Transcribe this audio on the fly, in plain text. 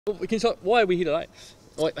Well, why are we here today?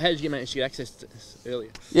 How did you manage to get access to this earlier?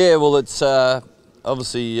 Yeah, well, it's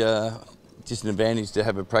obviously just an advantage to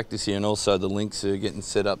have a practice here, and also the links are getting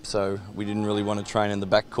set up, so we didn't really want to train in the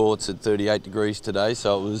back courts at 38 degrees today,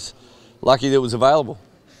 so it was lucky that it was available.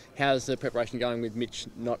 How's the preparation going with Mitch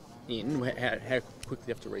not in? How quickly do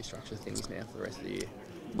you have to restructure things now for the rest of the year?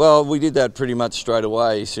 Well, we did that pretty much straight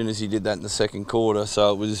away as soon as he did that in the second quarter,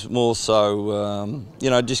 so it was more so,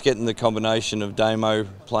 just getting the combination of Damo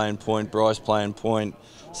playing point, Bryce playing point,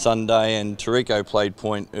 Sunday, and Tariko played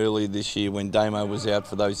point earlier this year when Damo was out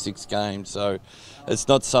for those 6 games. So it's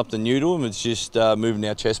not something new to him, it's just moving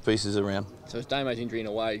our chess pieces around. So is Damo's injury in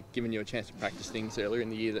a way giving you a chance to practice things earlier in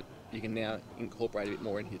the year that you can now incorporate a bit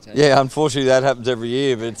more into your team? Yeah, unfortunately that happens every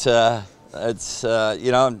year, but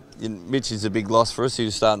Mitch is a big loss for us. He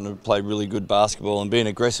was starting to play really good basketball and being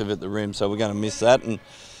aggressive at the rim, so we're going to miss that.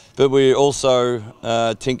 But we're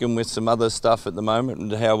also tinkering with some other stuff at the moment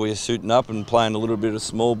and how we're suiting up and playing a little bit of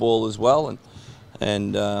small ball as well,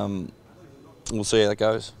 and we'll see how that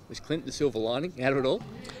goes. Is Clint the silver lining out of it all?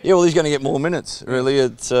 Yeah, well, he's going to get more minutes, really.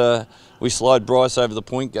 We slide Bryce over the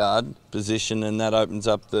point guard position, and that opens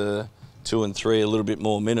up the 2 and 3 a little bit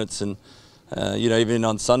more minutes. And even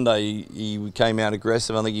on Sunday, he came out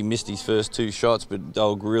aggressive. I think he missed his first 2 shots, but they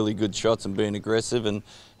were really good shots and being aggressive, and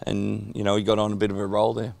he got on a bit of a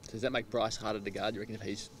roll there. Does that make Bryce harder to guard, you reckon, if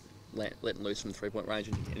he's letting loose from 3-point range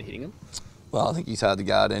and hitting him? Well, I think he's hard to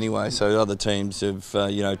guard anyway, so other teams have,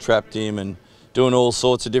 trapped him and doing all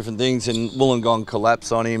sorts of different things, and Wollongong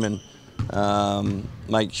collapse on him and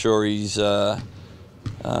make sure he's got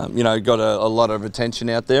a lot of attention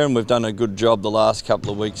out there, and we've done a good job the last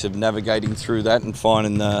couple of weeks of navigating through that and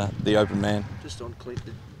finding the open man. Just on Clint,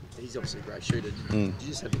 he's obviously a great shooter. Do you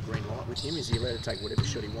just have the green light with him? Is he allowed to take whatever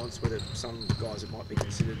shot he wants, whether some guys it might be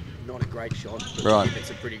considered not a great shot, but right, it's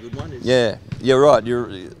a pretty good one? Yeah, you're right.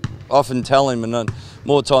 You're often tell him, and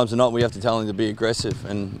more times than not, we have to tell him to be aggressive.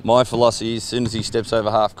 And my philosophy is, as soon as he steps over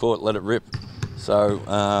half court, let it rip. So,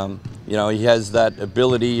 he has that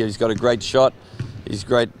ability. He's got a great shot. He's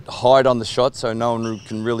great height on the shot, so no one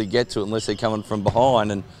can really get to it unless they're coming from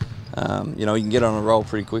behind, and he can get on a roll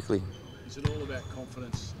pretty quickly. Is it all about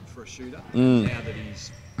confidence for a shooter? Now that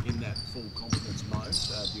he's in that full confidence mode,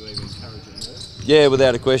 do you even encourage it more? Yeah,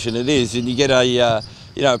 without a question, it is. And you get a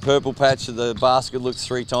purple patch of the basket looks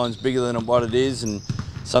 3 times bigger than what it is, and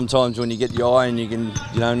sometimes when you get your eye and you can,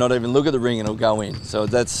 not even look at the ring and it'll go in. So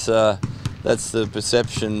that's the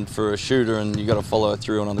perception for a shooter, and you've got to follow it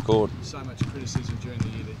through and on the court. So much criticism during the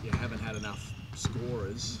year that you haven't had enough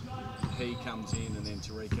scorers. He comes in and then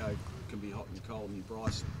Tariko can be hot and cold and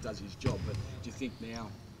Bryce does his job. But do you think now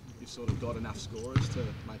you've sort of got enough scorers to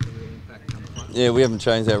make a real impact on the front? Yeah, we haven't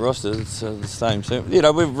changed our roster. It's the same.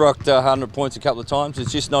 We've rocked 100 points a couple of times.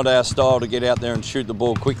 It's just not our style to get out there and shoot the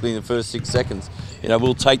ball quickly in the first 6 seconds.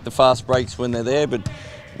 We'll take the fast breaks when they're there, but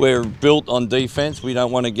we're built on defence. We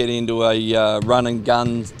don't want to get into a run and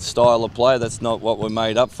gun style of play. That's not what we're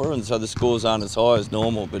made up for, and so the scores aren't as high as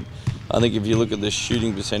normal. But I think if you look at the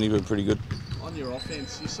shooting percentage, we're pretty good. On your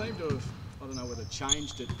offence, you seem to have, I don't know whether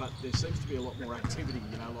changed it, but there seems to be a lot more activity,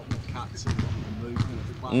 a lot more cuts and a lot more movement of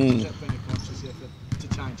the play. Has that been a conscious effort to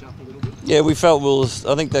change up a little bit? Yeah, we felt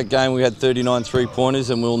I think that game we had 39 3-pointers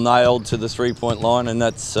and we were nailed to the 3-point line, and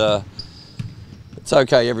that's it's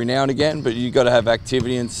okay every now and again, but you've got to have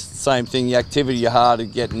activity, and same thing, the activity you're hard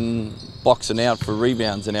at getting boxing out for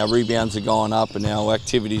rebounds, and our rebounds are going up and our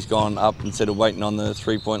activity's gone up instead of waiting on the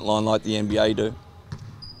 3-point line like the NBA do.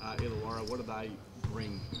 Illawarra, what do they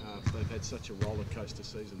bring? They've had such a roller coaster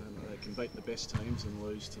season, haven't they? They can beat the best teams and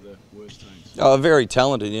lose to the worst teams. Oh, very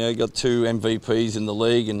talented. You've got 2 MVPs in the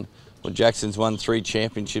league, and Jackson's won 3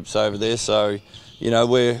 championships over there, so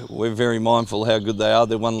we're very mindful how good they are.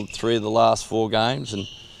 They've won 3 of the last 4 games,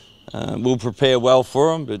 and we'll prepare well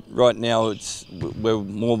for them. But right now, we're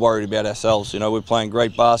more worried about ourselves. We're playing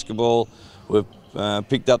great basketball. We've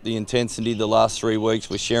picked up the intensity the last 3 weeks.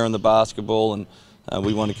 We're sharing the basketball, and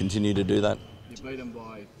we want to continue to do that. You beat them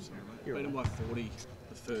by 40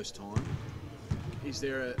 the first time. Is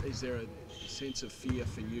there a sense of fear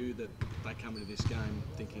for you that they come into this game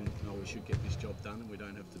thinking, we should get this job done and we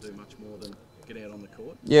don't have to do much more than get out on the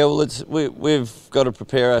court? Yeah, well, we've got to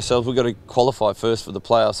prepare ourselves. We've got to qualify first for the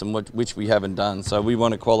playoffs, and which we haven't done. So we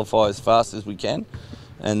want to qualify as fast as we can,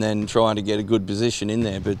 and then trying to get a good position in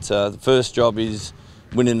there. But the first job is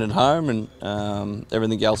winning at home, and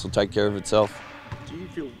everything else will take care of itself. Do you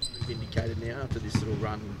feel vindicated now after this little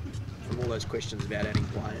run from all those questions about adding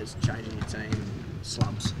players, changing your team,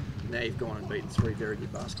 slumps? Now you've gone and beaten 3 very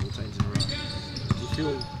good basketball teams in a row. Do you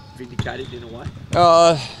feel vindicated in a way?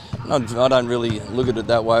 I don't really look at it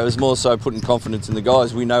that way. It was more so putting confidence in the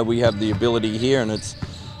guys. We know we have the ability here, and it's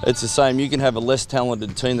the same. You can have a less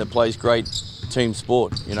talented team that plays great team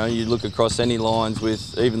sport. You know, you look across any lines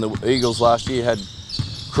with even the Eagles last year had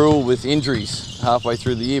cruel with injuries halfway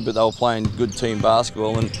through the year, but they were playing good team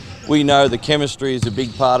basketball, and we know the chemistry is a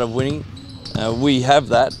big part of winning. We have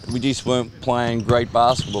that. We just weren't playing great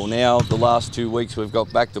basketball. Now, the last 2 weeks, we've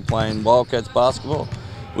got back to playing Wildcats basketball,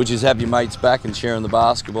 which is have your mates back and sharing the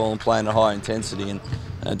basketball and playing at high intensity. And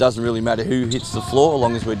it doesn't really matter who hits the floor, as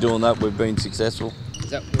long as we're doing that, we've been successful.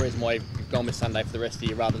 Is that the reason why you've gone with Sunday for the rest of the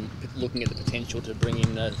year, rather than looking at the potential to bring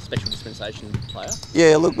in a special dispensation player?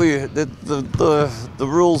 Yeah, look, the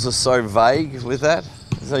rules are so vague with that.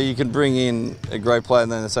 So you can bring in a great player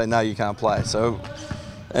and then they say, no, you can't play. So,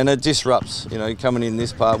 and it disrupts, you know, coming in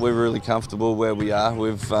this part, we're really comfortable where we are.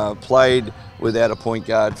 We've played without a point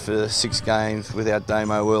guard for 6 games, without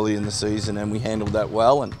Damo early in the season, and we handled that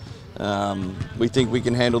well. And we think we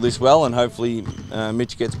can handle this well, and hopefully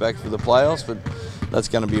Mitch gets back for the playoffs, but that's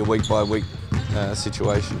going to be a week-by-week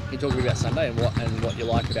situation. Can you talk about Sunday and what you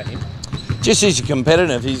like about him? Just he's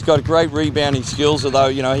competitive. He's got great rebounding skills, although,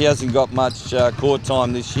 you know, he hasn't got much court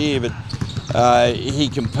time this year, but he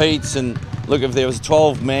competes. And look, if there was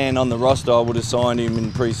 12 man on the roster, I would have signed him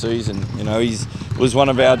in pre-season. You know, he was one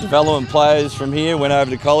of our development players from here, went over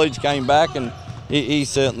to college, came back, and he's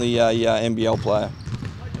certainly a NBL player.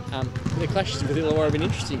 The clashes with Illawarra have been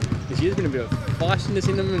interesting this year. There's been a bit of feistiness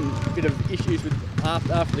in them and a bit of issues with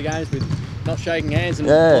after the games with not shaking hands and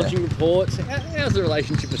lodging reports. How's the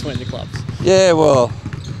relationship between the clubs? Yeah, well,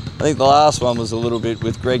 I think the last one was a little bit,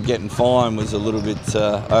 with Greg getting fined, was a little bit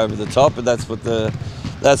over the top, but that's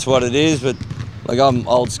what it is. But like, I'm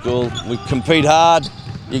old school. We compete hard.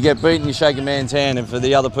 You get beaten, you shake a man's hand, and if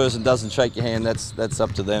the other person doesn't shake your hand, that's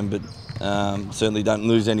up to them. But certainly don't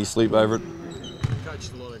lose any sleep over it. You've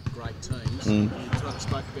coached a lot of great teams. You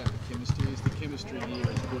spoke about the chemistry. Is the chemistry here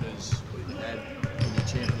as good as what you had in your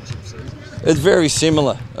championship season? It's very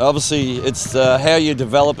similar. Obviously, it's how you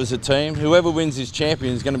develop as a team. Whoever wins this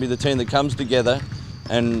champion is going to be the team that comes together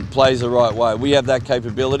and plays the right way. We have that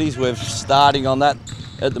capabilities. We're starting on that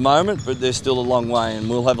at the moment, but there's still a long way, and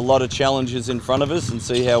we'll have a lot of challenges in front of us and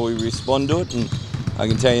see how we respond to it. And I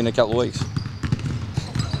can tell you in a couple of weeks.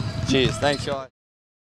 Cheers. Thanks, guys.